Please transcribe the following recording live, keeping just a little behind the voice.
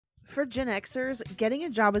For Gen Xers, getting a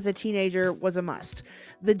job as a teenager was a must.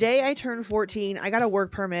 The day I turned 14, I got a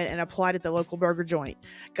work permit and applied at the local burger joint.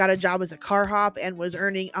 Got a job as a car hop and was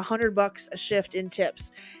earning $100 a shift in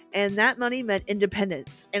tips. And that money meant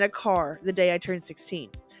independence and a car the day I turned 16.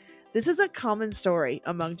 This is a common story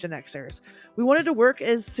among Gen Xers. We wanted to work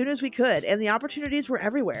as soon as we could, and the opportunities were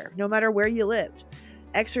everywhere, no matter where you lived.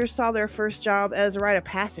 Xers saw their first job as a rite of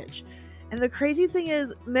passage. And the crazy thing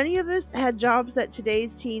is, many of us had jobs that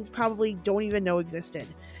today's teens probably don't even know existed.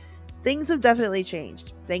 Things have definitely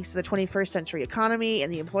changed. Thanks to the 21st century economy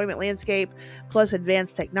and the employment landscape, plus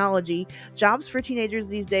advanced technology, jobs for teenagers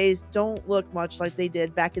these days don't look much like they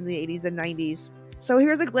did back in the 80s and 90s. So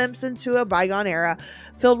here's a glimpse into a bygone era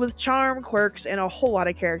filled with charm, quirks, and a whole lot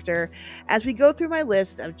of character as we go through my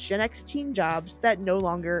list of Gen X teen jobs that no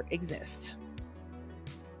longer exist.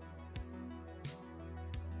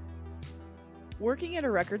 Working at a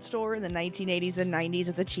record store in the 1980s and 90s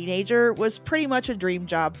as a teenager was pretty much a dream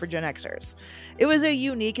job for Gen Xers. It was a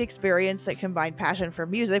unique experience that combined passion for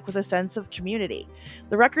music with a sense of community.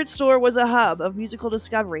 The record store was a hub of musical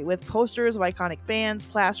discovery with posters of iconic bands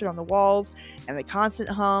plastered on the walls and the constant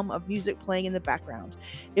hum of music playing in the background.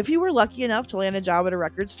 If you were lucky enough to land a job at a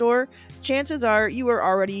record store, chances are you were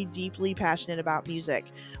already deeply passionate about music.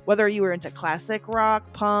 Whether you were into classic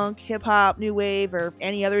rock, punk, hip-hop, new wave, or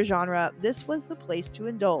any other genre, this was the place to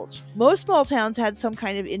indulge. Most small towns had some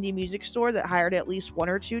kind of indie music store that hired at least one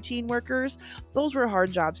or two teen workers. Those were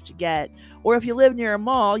hard jobs to get. Or if you lived near a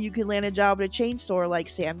mall, you could land a job at a chain store like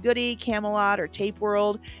Sam Goody, Camelot, or Tape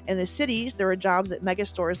World. In the cities, there were jobs at mega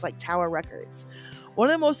stores like Tower Records. One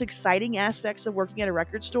of the most exciting aspects of working at a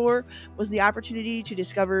record store was the opportunity to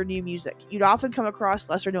discover new music. You'd often come across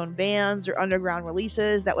lesser-known bands or underground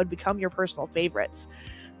releases that would become your personal favorites.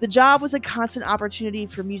 The job was a constant opportunity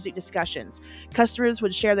for music discussions. Customers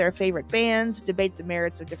would share their favorite bands, debate the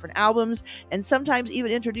merits of different albums, and sometimes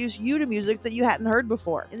even introduce you to music that you hadn't heard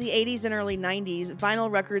before. In the 80s and early 90s,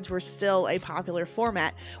 vinyl records were still a popular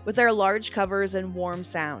format with their large covers and warm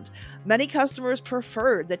sound. Many customers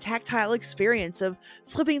preferred the tactile experience of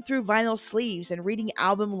flipping through vinyl sleeves and reading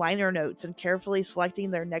album liner notes and carefully selecting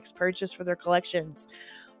their next purchase for their collections.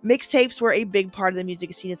 Mixtapes were a big part of the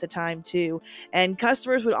music scene at the time, too, and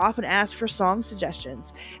customers would often ask for song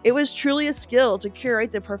suggestions. It was truly a skill to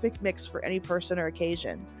curate the perfect mix for any person or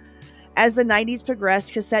occasion. As the 90s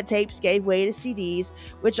progressed, cassette tapes gave way to CDs,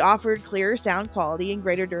 which offered clearer sound quality and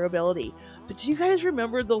greater durability. But do you guys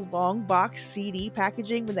remember the long box CD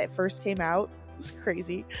packaging when that first came out? It was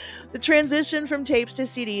crazy. The transition from tapes to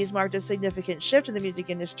CDs marked a significant shift in the music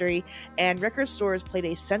industry, and record stores played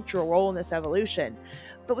a central role in this evolution.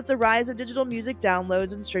 But with the rise of digital music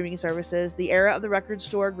downloads and streaming services, the era of the record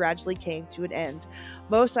store gradually came to an end.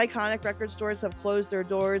 Most iconic record stores have closed their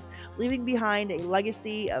doors, leaving behind a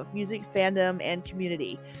legacy of music fandom and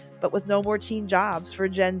community, but with no more teen jobs for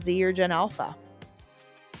Gen Z or Gen Alpha.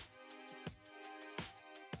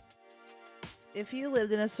 If you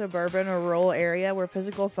lived in a suburban or rural area where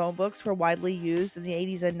physical phone books were widely used in the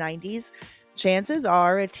 80s and 90s, chances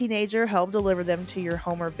are a teenager helped deliver them to your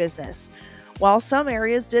home or business. While some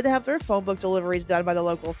areas did have their phone book deliveries done by the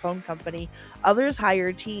local phone company, others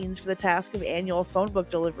hired teens for the task of annual phone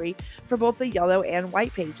book delivery for both the yellow and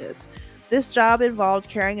white pages. This job involved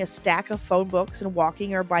carrying a stack of phone books and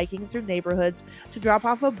walking or biking through neighborhoods to drop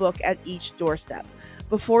off a book at each doorstep.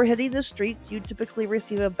 Before hitting the streets, you'd typically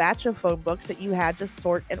receive a batch of phone books that you had to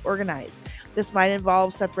sort and organize. This might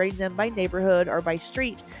involve separating them by neighborhood or by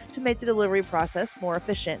street to make the delivery process more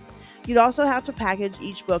efficient. You'd also have to package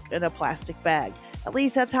each book in a plastic bag. At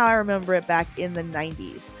least that's how I remember it back in the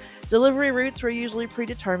 90s. Delivery routes were usually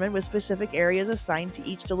predetermined with specific areas assigned to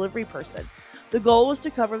each delivery person. The goal was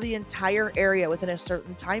to cover the entire area within a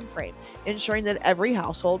certain time frame, ensuring that every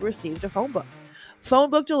household received a phone book.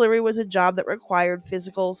 Phone book delivery was a job that required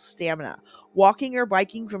physical stamina. Walking or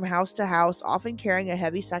biking from house to house, often carrying a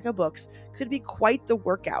heavy sack of books, could be quite the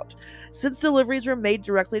workout. Since deliveries were made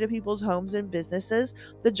directly to people's homes and businesses,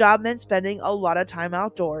 the job meant spending a lot of time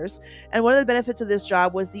outdoors. And one of the benefits of this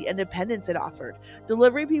job was the independence it offered.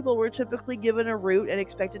 Delivery people were typically given a route and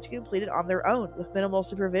expected to complete it on their own, with minimal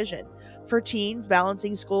supervision. For teens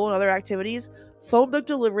balancing school and other activities, phone book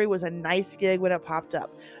delivery was a nice gig when it popped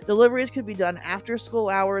up. Deliveries could be done after school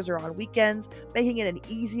hours or on weekends, making it an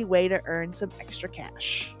easy way to earn some extra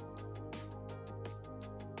cash.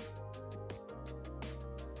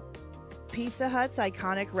 Pizza Hut's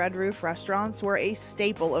iconic red roof restaurants were a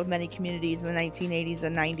staple of many communities in the 1980s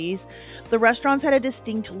and 90s. The restaurants had a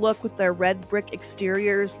distinct look with their red brick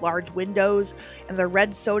exteriors, large windows, and their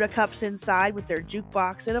red soda cups inside with their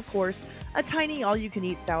jukebox and, of course, a tiny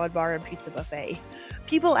all-you-can-eat salad bar and pizza buffet.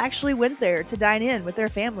 People actually went there to dine in with their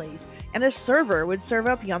families, and a server would serve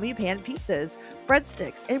up yummy pan pizzas,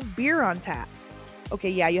 breadsticks, and beer on tap. Okay,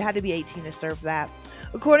 yeah, you had to be 18 to serve that.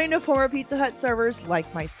 According to former Pizza Hut servers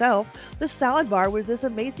like myself, the salad bar was this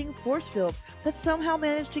amazing force field that somehow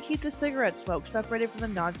managed to keep the cigarette smoke separated from the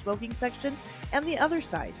non smoking section and the other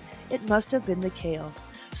side. It must have been the kale.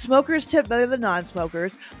 Smokers tipped better than non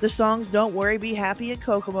smokers, the songs Don't Worry, Be Happy and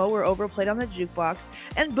Kokomo were overplayed on the jukebox,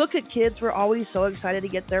 and Book It kids were always so excited to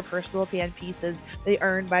get their personal pan pieces they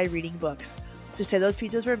earned by reading books. To say those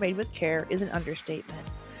pizzas were made with care is an understatement.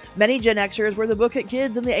 Many Gen Xers were the Book It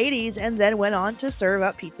kids in the 80s and then went on to serve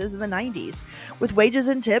up pizzas in the 90s. With wages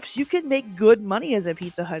and tips, you could make good money as a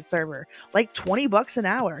Pizza Hut server, like $20 an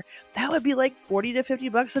hour. That would be like $40 to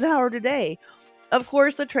 $50 an hour today. Of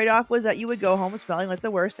course, the trade-off was that you would go home smelling like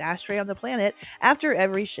the worst ashtray on the planet after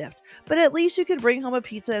every shift, but at least you could bring home a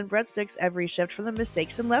pizza and breadsticks every shift from the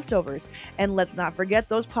mistakes and leftovers. And let's not forget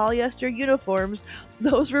those polyester uniforms.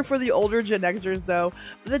 Those were for the older Gen Xers though.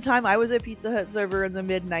 By the time I was a Pizza Hut server in the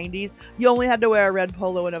mid-90s, you only had to wear a red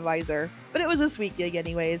polo and a visor. But it was a sweet gig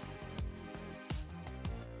anyways.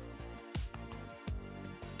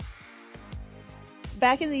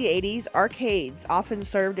 Back in the 80s, arcades often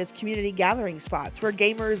served as community gathering spots where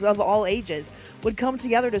gamers of all ages would come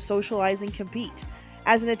together to socialize and compete.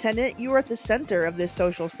 As an attendant, you were at the center of this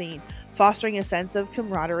social scene, fostering a sense of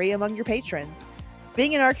camaraderie among your patrons.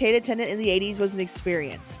 Being an arcade attendant in the 80s was an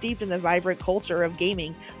experience, steeped in the vibrant culture of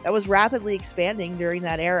gaming that was rapidly expanding during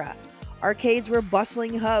that era. Arcades were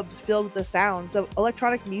bustling hubs filled with the sounds of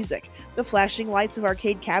electronic music, the flashing lights of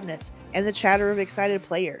arcade cabinets, and the chatter of excited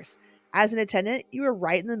players. As an attendant, you were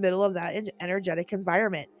right in the middle of that energetic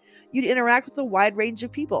environment. You'd interact with a wide range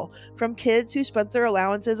of people, from kids who spent their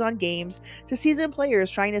allowances on games to seasoned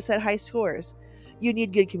players trying to set high scores. You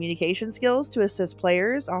need good communication skills to assist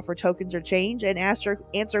players, offer tokens or change, and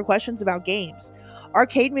answer questions about games.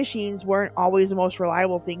 Arcade machines weren't always the most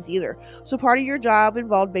reliable things either, so part of your job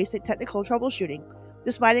involved basic technical troubleshooting.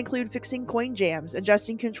 This might include fixing coin jams,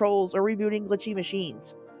 adjusting controls, or rebooting glitchy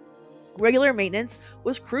machines. Regular maintenance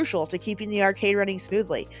was crucial to keeping the arcade running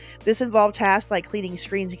smoothly. This involved tasks like cleaning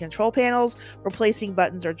screens and control panels, replacing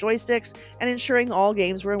buttons or joysticks, and ensuring all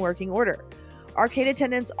games were in working order. Arcade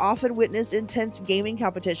attendants often witnessed intense gaming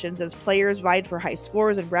competitions as players vied for high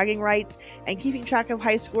scores and bragging rights, and keeping track of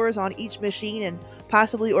high scores on each machine and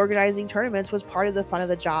possibly organizing tournaments was part of the fun of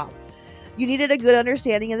the job. You needed a good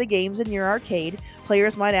understanding of the games in your arcade.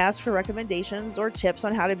 Players might ask for recommendations or tips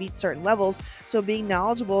on how to beat certain levels, so being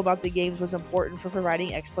knowledgeable about the games was important for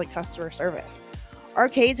providing excellent customer service.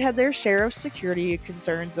 Arcades had their share of security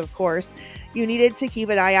concerns, of course. You needed to keep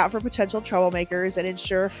an eye out for potential troublemakers and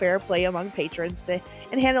ensure fair play among patrons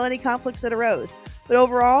and handle any conflicts that arose. But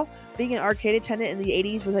overall, being an arcade attendant in the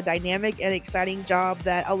 80s was a dynamic and exciting job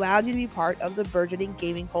that allowed you to be part of the burgeoning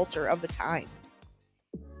gaming culture of the time.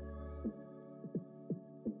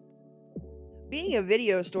 Being a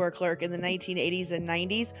video store clerk in the 1980s and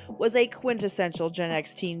 90s was a quintessential Gen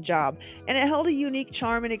X teen job, and it held a unique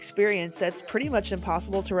charm and experience that's pretty much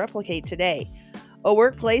impossible to replicate today. A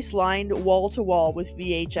workplace lined wall to wall with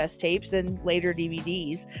VHS tapes and later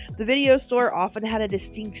DVDs, the video store often had a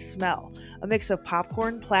distinct smell, a mix of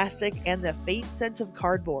popcorn, plastic, and the faint scent of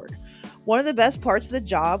cardboard. One of the best parts of the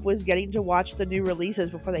job was getting to watch the new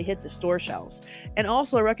releases before they hit the store shelves, and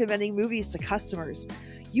also recommending movies to customers.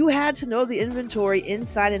 You had to know the inventory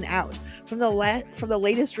inside and out, from the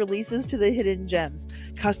latest releases to the hidden gems.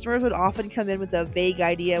 Customers would often come in with a vague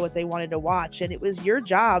idea what they wanted to watch, and it was your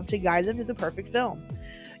job to guide them to the perfect film.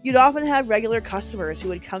 You'd often have regular customers who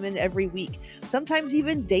would come in every week, sometimes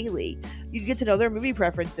even daily. You'd get to know their movie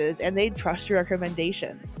preferences, and they'd trust your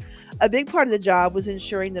recommendations. A big part of the job was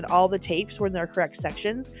ensuring that all the tapes were in their correct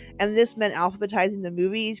sections, and this meant alphabetizing the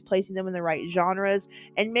movies, placing them in the right genres,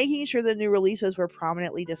 and making sure the new releases were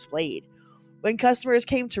prominently displayed. When customers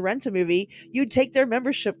came to rent a movie, you'd take their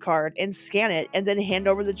membership card and scan it, and then hand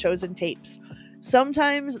over the chosen tapes.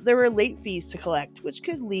 Sometimes there were late fees to collect, which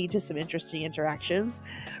could lead to some interesting interactions.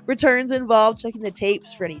 Returns involved checking the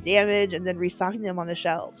tapes for any damage and then restocking them on the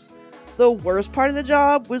shelves. The worst part of the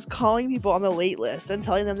job was calling people on the late list and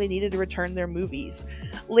telling them they needed to return their movies.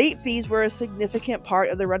 Late fees were a significant part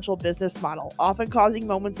of the rental business model, often causing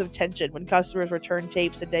moments of tension when customers returned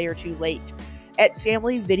tapes a day or two late. At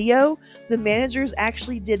Family Video, the managers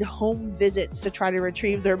actually did home visits to try to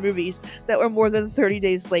retrieve their movies that were more than 30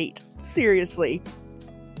 days late. Seriously.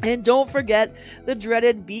 And don't forget the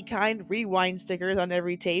dreaded Be Kind rewind stickers on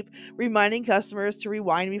every tape, reminding customers to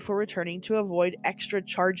rewind before returning to avoid extra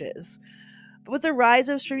charges. But with the rise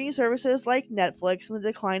of streaming services like Netflix and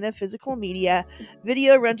the decline of physical media,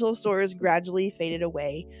 video rental stores gradually faded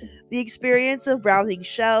away. The experience of browsing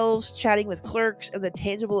shelves, chatting with clerks, and the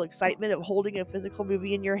tangible excitement of holding a physical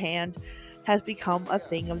movie in your hand has become a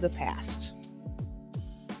thing of the past.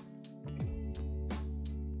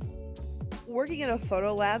 Working in a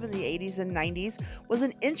photo lab in the 80s and 90s was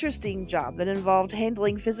an interesting job that involved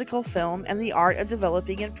handling physical film and the art of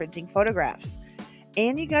developing and printing photographs.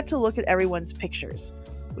 And you got to look at everyone's pictures,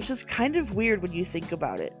 which is kind of weird when you think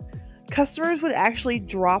about it. Customers would actually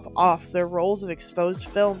drop off their rolls of exposed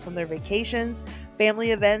film from their vacations,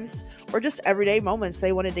 family events, or just everyday moments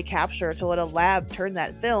they wanted to capture to let a lab turn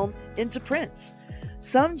that film into prints.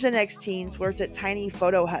 Some Gen X teens worked at tiny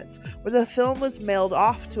photo huts where the film was mailed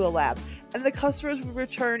off to a lab and the customers would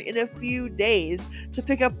return in a few days to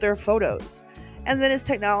pick up their photos. And then as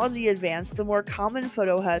technology advanced, the more common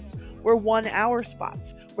photo huts were 1-hour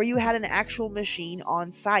spots where you had an actual machine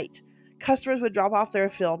on site. Customers would drop off their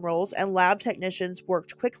film rolls and lab technicians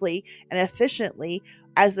worked quickly and efficiently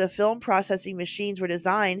as the film processing machines were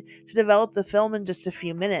designed to develop the film in just a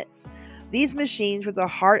few minutes. These machines were the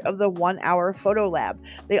heart of the 1-hour photo lab.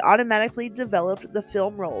 They automatically developed the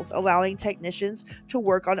film rolls, allowing technicians to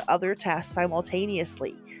work on other tasks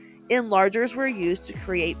simultaneously. Enlargers were used to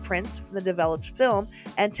create prints from the developed film,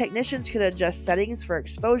 and technicians could adjust settings for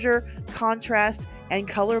exposure, contrast, and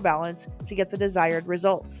color balance to get the desired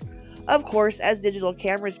results. Of course, as digital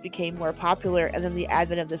cameras became more popular and then the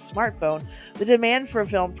advent of the smartphone, the demand for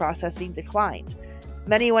film processing declined.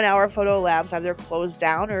 Many 1-hour photo labs either closed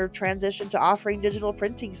down or transitioned to offering digital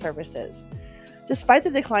printing services. Despite the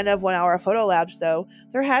decline of 1-hour photo labs, though,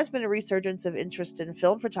 there has been a resurgence of interest in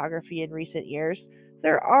film photography in recent years.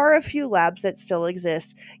 There are a few labs that still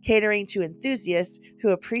exist, catering to enthusiasts who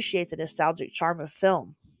appreciate the nostalgic charm of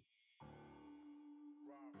film.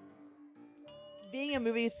 Being a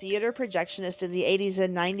movie theater projectionist in the 80s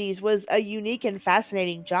and 90s was a unique and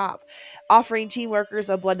fascinating job, offering teen workers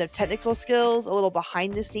a blend of technical skills, a little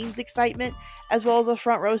behind the scenes excitement, as well as a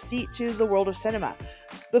front row seat to the world of cinema.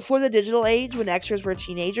 Before the digital age, when Xers were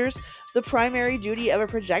teenagers, the primary duty of a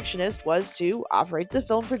projectionist was to operate the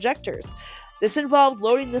film projectors. This involved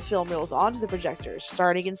loading the film reels onto the projectors,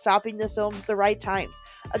 starting and stopping the films at the right times,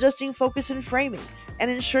 adjusting focus and framing,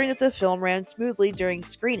 and ensuring that the film ran smoothly during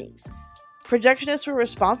screenings. Projectionists were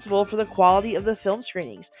responsible for the quality of the film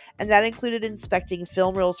screenings, and that included inspecting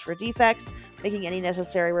film reels for defects, making any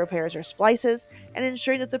necessary repairs or splices, and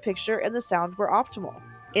ensuring that the picture and the sound were optimal.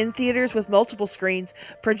 In theaters with multiple screens,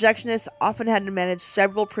 projectionists often had to manage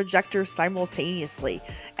several projectors simultaneously,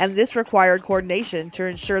 and this required coordination to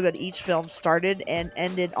ensure that each film started and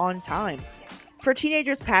ended on time. For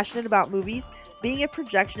teenagers passionate about movies, being a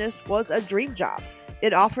projectionist was a dream job.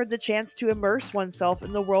 It offered the chance to immerse oneself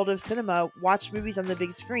in the world of cinema, watch movies on the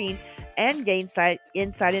big screen, and gain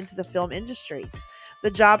insight into the film industry. The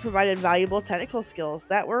job provided valuable technical skills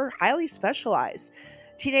that were highly specialized.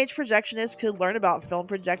 Teenage projectionists could learn about film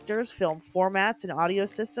projectors, film formats, and audio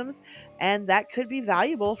systems, and that could be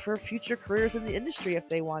valuable for future careers in the industry if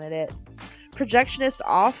they wanted it. Projectionists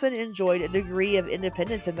often enjoyed a degree of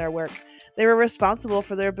independence in their work. They were responsible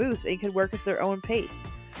for their booth and could work at their own pace.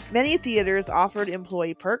 Many theaters offered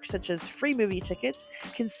employee perks such as free movie tickets,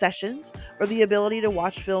 concessions, or the ability to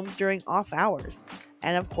watch films during off hours.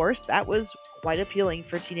 And of course, that was quite appealing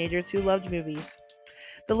for teenagers who loved movies.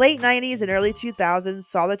 The late 90s and early 2000s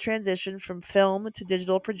saw the transition from film to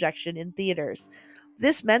digital projection in theaters.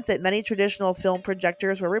 This meant that many traditional film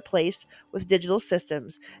projectors were replaced with digital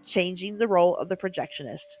systems, changing the role of the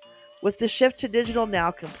projectionist. With the shift to digital now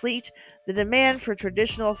complete, the demand for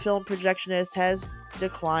traditional film projectionists has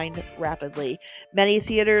declined rapidly. Many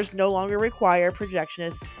theaters no longer require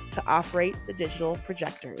projectionists to operate the digital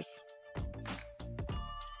projectors.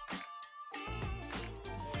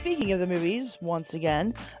 Speaking of the movies, once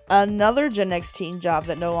again, another Gen X teen job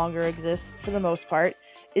that no longer exists for the most part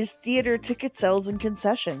is theater ticket sales and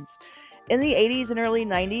concessions. In the 80s and early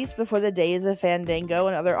 90s, before the days of Fandango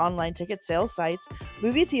and other online ticket sales sites,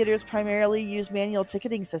 movie theaters primarily used manual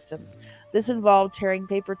ticketing systems. This involved tearing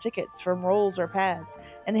paper tickets from rolls or pads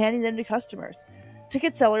and handing them to customers.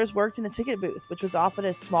 Ticket sellers worked in a ticket booth, which was often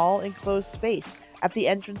a small, enclosed space at the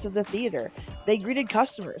entrance of the theater. They greeted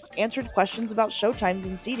customers, answered questions about showtimes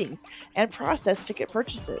and seatings, and processed ticket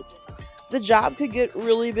purchases. The job could get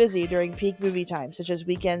really busy during peak movie times, such as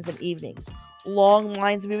weekends and evenings. Long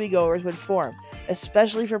lines of moviegoers would form,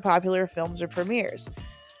 especially for popular films or premieres.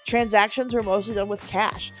 Transactions were mostly done with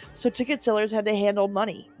cash, so ticket sellers had to handle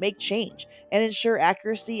money, make change, and ensure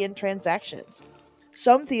accuracy in transactions.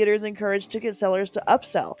 Some theaters encouraged ticket sellers to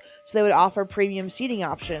upsell, so they would offer premium seating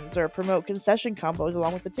options or promote concession combos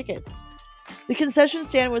along with the tickets. The concession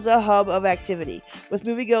stand was a hub of activity, with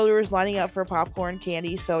moviegoers lining up for popcorn,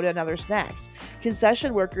 candy, soda, and other snacks.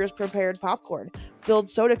 Concession workers prepared popcorn, filled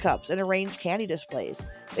soda cups, and arranged candy displays.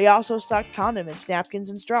 They also stocked condiments, napkins,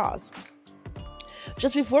 and straws.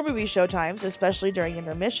 Just before movie showtimes, especially during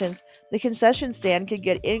intermissions, the concession stand could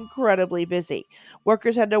get incredibly busy.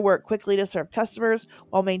 Workers had to work quickly to serve customers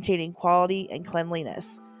while maintaining quality and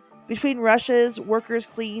cleanliness. Between rushes, workers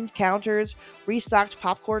cleaned counters, restocked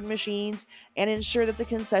popcorn machines, and ensured that the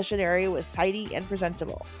concession area was tidy and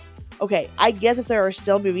presentable. Okay, I get that there are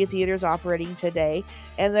still movie theaters operating today,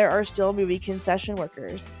 and there are still movie concession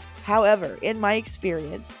workers. However, in my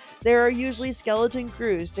experience, there are usually skeleton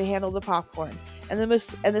crews to handle the popcorn, and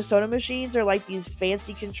the soda machines are like these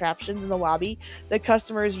fancy contraptions in the lobby that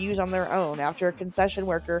customers use on their own after a concession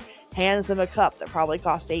worker hands them a cup that probably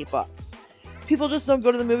costs $8. People just don't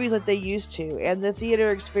go to the movies like they used to, and the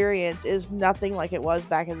theater experience is nothing like it was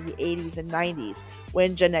back in the 80s and 90s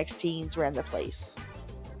when Gen X teens ran the place.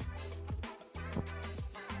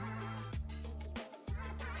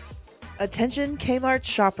 Attention Kmart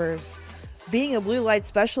shoppers. Being a blue light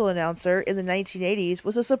special announcer in the 1980s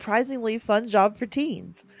was a surprisingly fun job for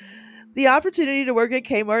teens. The opportunity to work at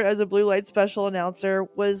Kmart as a blue light special announcer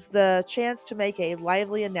was the chance to make a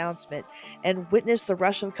lively announcement and witness the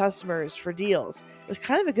rush of customers for deals. It was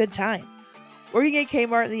kind of a good time. Working at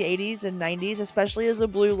Kmart in the 80s and 90s, especially as a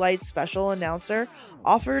blue light special announcer,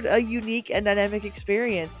 offered a unique and dynamic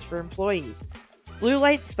experience for employees. Blue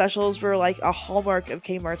light specials were like a hallmark of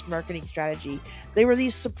Kmart's marketing strategy. They were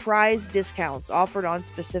these surprise discounts offered on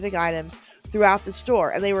specific items throughout the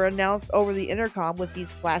store, and they were announced over the intercom with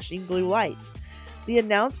these flashing blue lights. The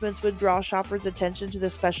announcements would draw shoppers' attention to the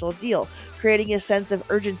special deal, creating a sense of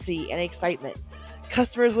urgency and excitement.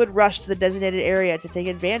 Customers would rush to the designated area to take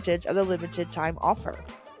advantage of the limited time offer.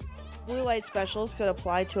 Blue light specials could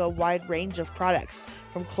apply to a wide range of products,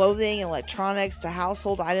 from clothing and electronics to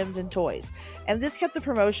household items and toys, and this kept the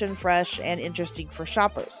promotion fresh and interesting for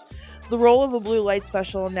shoppers. The role of a blue light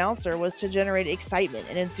special announcer was to generate excitement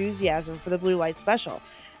and enthusiasm for the blue light special,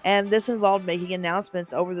 and this involved making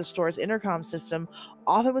announcements over the store's intercom system,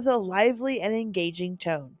 often with a lively and engaging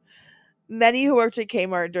tone. Many who worked at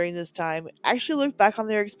Kmart during this time actually look back on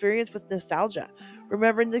their experience with nostalgia,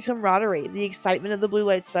 remembering the camaraderie, the excitement of the blue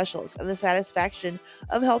light specials, and the satisfaction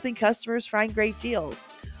of helping customers find great deals.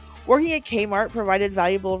 Working at Kmart provided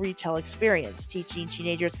valuable retail experience, teaching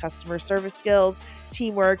teenagers customer service skills,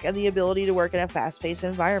 teamwork, and the ability to work in a fast-paced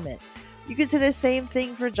environment. You could say the same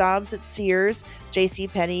thing for jobs at Sears,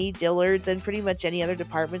 JCPenney, Dillard's, and pretty much any other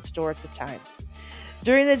department store at the time.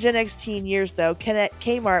 During the Gen X teen years, though,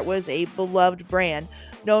 Kmart was a beloved brand,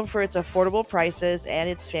 known for its affordable prices and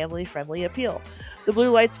its family-friendly appeal. The blue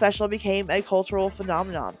light special became a cultural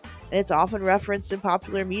phenomenon, and it's often referenced in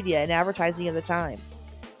popular media and advertising at the time.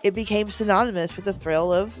 It became synonymous with the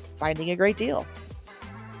thrill of finding a great deal.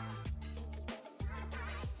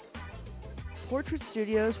 Portrait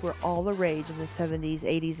studios were all the rage in the 70s,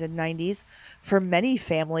 80s, and 90s. For many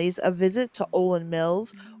families, a visit to Olin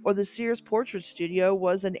Mills or the Sears Portrait Studio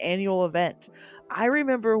was an annual event. I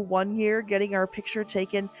remember one year getting our picture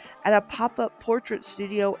taken at a pop-up portrait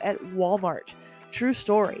studio at Walmart. True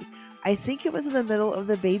story. I think it was in the middle of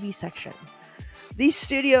the baby section. These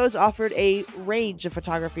studios offered a range of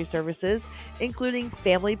photography services, including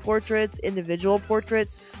family portraits, individual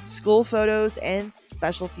portraits, school photos, and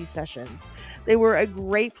specialty sessions. They were a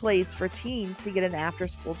great place for teens to get an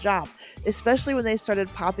after-school job, especially when they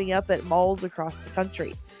started popping up at malls across the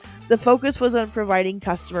country. The focus was on providing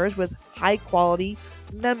customers with high-quality,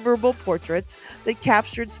 memorable portraits that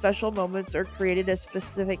captured special moments or created a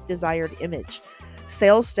specific desired image.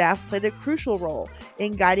 Sales staff played a crucial role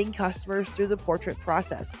in guiding customers through the portrait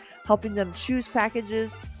process, helping them choose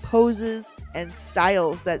packages, poses, and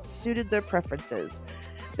styles that suited their preferences.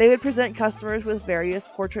 They would present customers with various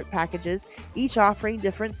portrait packages, each offering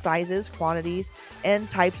different sizes, quantities, and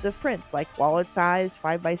types of prints, like wallet-sized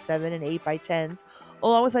 5x7 and 8x10s,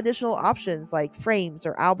 along with additional options like frames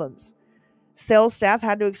or albums. Sales staff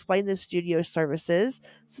had to explain the studio services,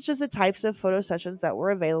 such as the types of photo sessions that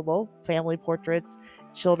were available, family portraits,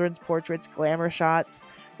 children's portraits, glamour shots.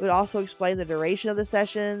 It would also explain the duration of the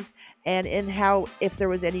sessions and if there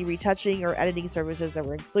was any retouching or editing services that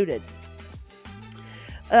were included.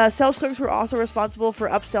 Sales clerks were also responsible for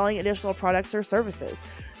upselling additional products or services,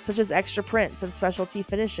 such as extra prints and specialty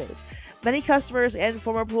finishes. Many customers and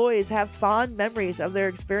former employees have fond memories of their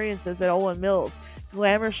experiences at Olin Mills,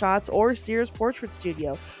 Glamour Shots, or Sears Portrait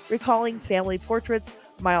Studio, recalling family portraits,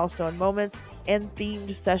 milestone moments, and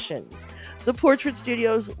themed sessions. The portrait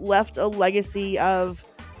studios left a legacy of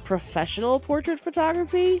professional portrait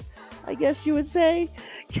photography, I guess you would say,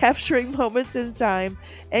 capturing moments in time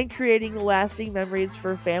and creating lasting memories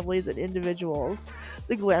for families and individuals.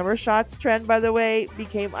 The glamour shots trend, by the way,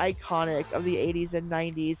 became iconic of the 80s and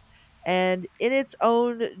 90s, and in its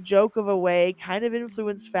own joke of a way, kind of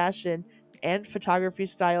influenced fashion and photography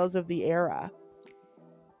styles of the era.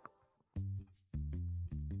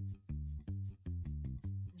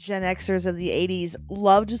 Gen Xers of the 80s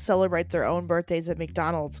loved to celebrate their own birthdays at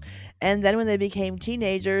McDonald's. And then when they became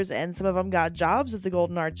teenagers and some of them got jobs at the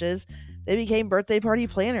Golden Arches, they became birthday party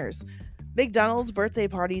planners. McDonald's birthday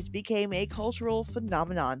parties became a cultural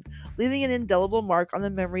phenomenon, leaving an indelible mark on the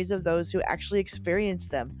memories of those who actually experienced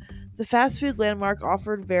them. The fast food landmark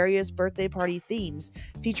offered various birthday party themes,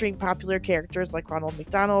 featuring popular characters like Ronald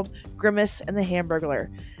McDonald, Grimace, and the Hamburglar.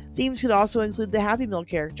 Themes could also include the Happy Meal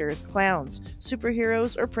characters, clowns,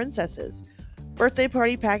 superheroes, or princesses. Birthday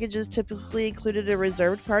party packages typically included a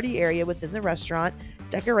reserved party area within the restaurant,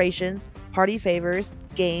 decorations, party favors,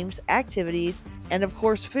 games, activities, and of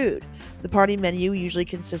course, food. The party menu usually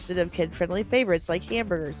consisted of kid friendly favorites like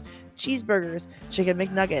hamburgers, cheeseburgers, chicken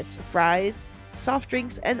McNuggets, fries, soft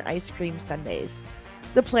drinks, and ice cream sundaes.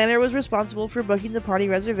 The planner was responsible for booking the party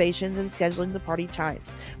reservations and scheduling the party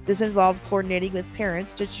times. This involved coordinating with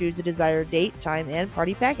parents to choose the desired date, time, and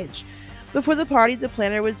party package. Before the party, the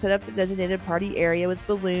planner would set up the designated party area with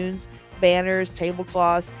balloons, banners,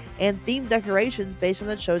 tablecloths, and themed decorations based on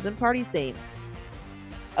the chosen party theme.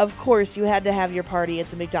 Of course, you had to have your party at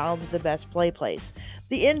the McDonald's with the best play place.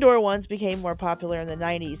 The indoor ones became more popular in the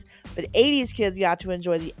 90s, but 80s kids got to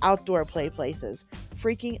enjoy the outdoor play places.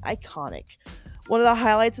 Freaking iconic. One of the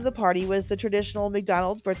highlights of the party was the traditional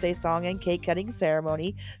McDonald's birthday song and cake cutting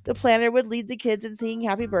ceremony. The planner would lead the kids in singing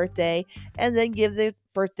happy birthday and then give the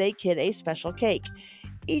birthday kid a special cake.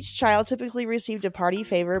 Each child typically received a party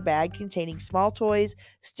favor bag containing small toys,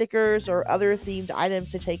 stickers, or other themed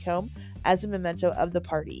items to take home as a memento of the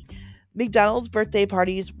party. McDonald's birthday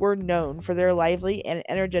parties were known for their lively and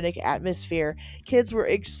energetic atmosphere. Kids were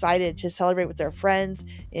excited to celebrate with their friends,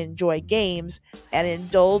 enjoy games, and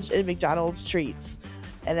indulge in McDonald's treats.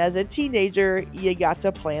 And as a teenager, you got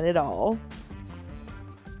to plan it all.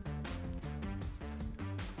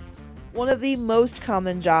 One of the most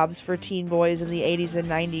common jobs for teen boys in the 80s and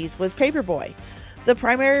 90s was paperboy. The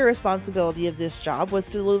primary responsibility of this job was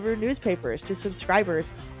to deliver newspapers to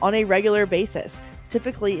subscribers on a regular basis,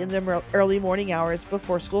 typically in the early morning hours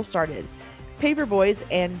before school started. Paper boys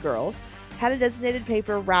and girls had a designated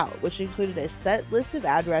paper route, which included a set list of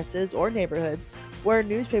addresses or neighborhoods where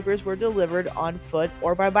newspapers were delivered on foot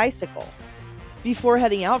or by bicycle. Before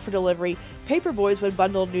heading out for delivery, paper boys would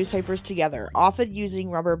bundle newspapers together, often using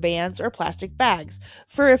rubber bands or plastic bags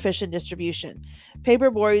for efficient distribution. Paper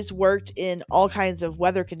boys worked in all kinds of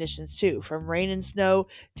weather conditions too, from rain and snow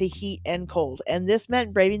to heat and cold, and this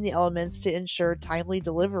meant braving the elements to ensure timely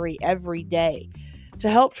delivery every day. To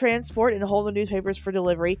help transport and hold the newspapers for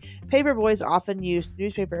delivery, paper boys often used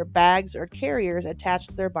newspaper bags or carriers attached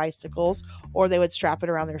to their bicycles, or they would strap it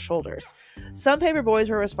around their shoulders. Some paper boys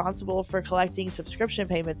were responsible for collecting subscription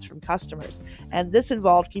payments from customers, and this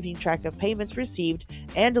involved keeping track of payments received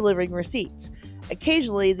and delivering receipts.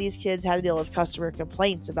 Occasionally, these kids had to deal with customer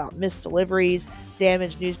complaints about missed deliveries,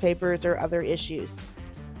 damaged newspapers, or other issues.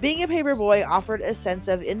 Being a paperboy offered a sense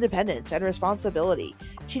of independence and responsibility.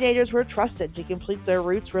 Teenagers were trusted to complete their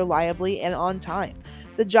routes reliably and on time.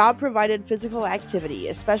 The job provided physical activity,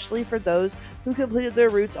 especially for those who completed their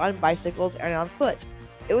routes on bicycles and on foot.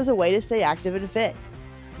 It was a way to stay active and fit.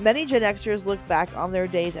 Many Gen Xers look back on their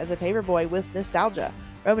days as a paperboy with nostalgia,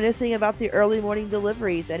 reminiscing about the early morning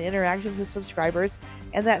deliveries and interactions with subscribers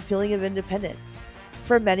and that feeling of independence.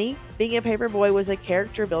 For many, being a paperboy was a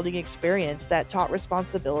character-building experience that taught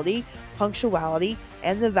responsibility, punctuality,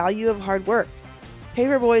 and the value of hard work.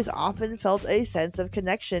 Paperboys often felt a sense of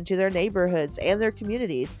connection to their neighborhoods and their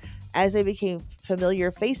communities as they became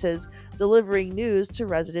familiar faces delivering news to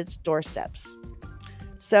residents' doorsteps.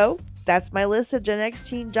 So, that's my list of Gen X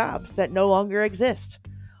teen jobs that no longer exist.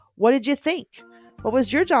 What did you think? What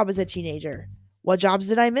was your job as a teenager? What jobs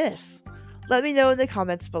did I miss? Let me know in the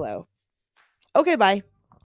comments below. Okay, bye.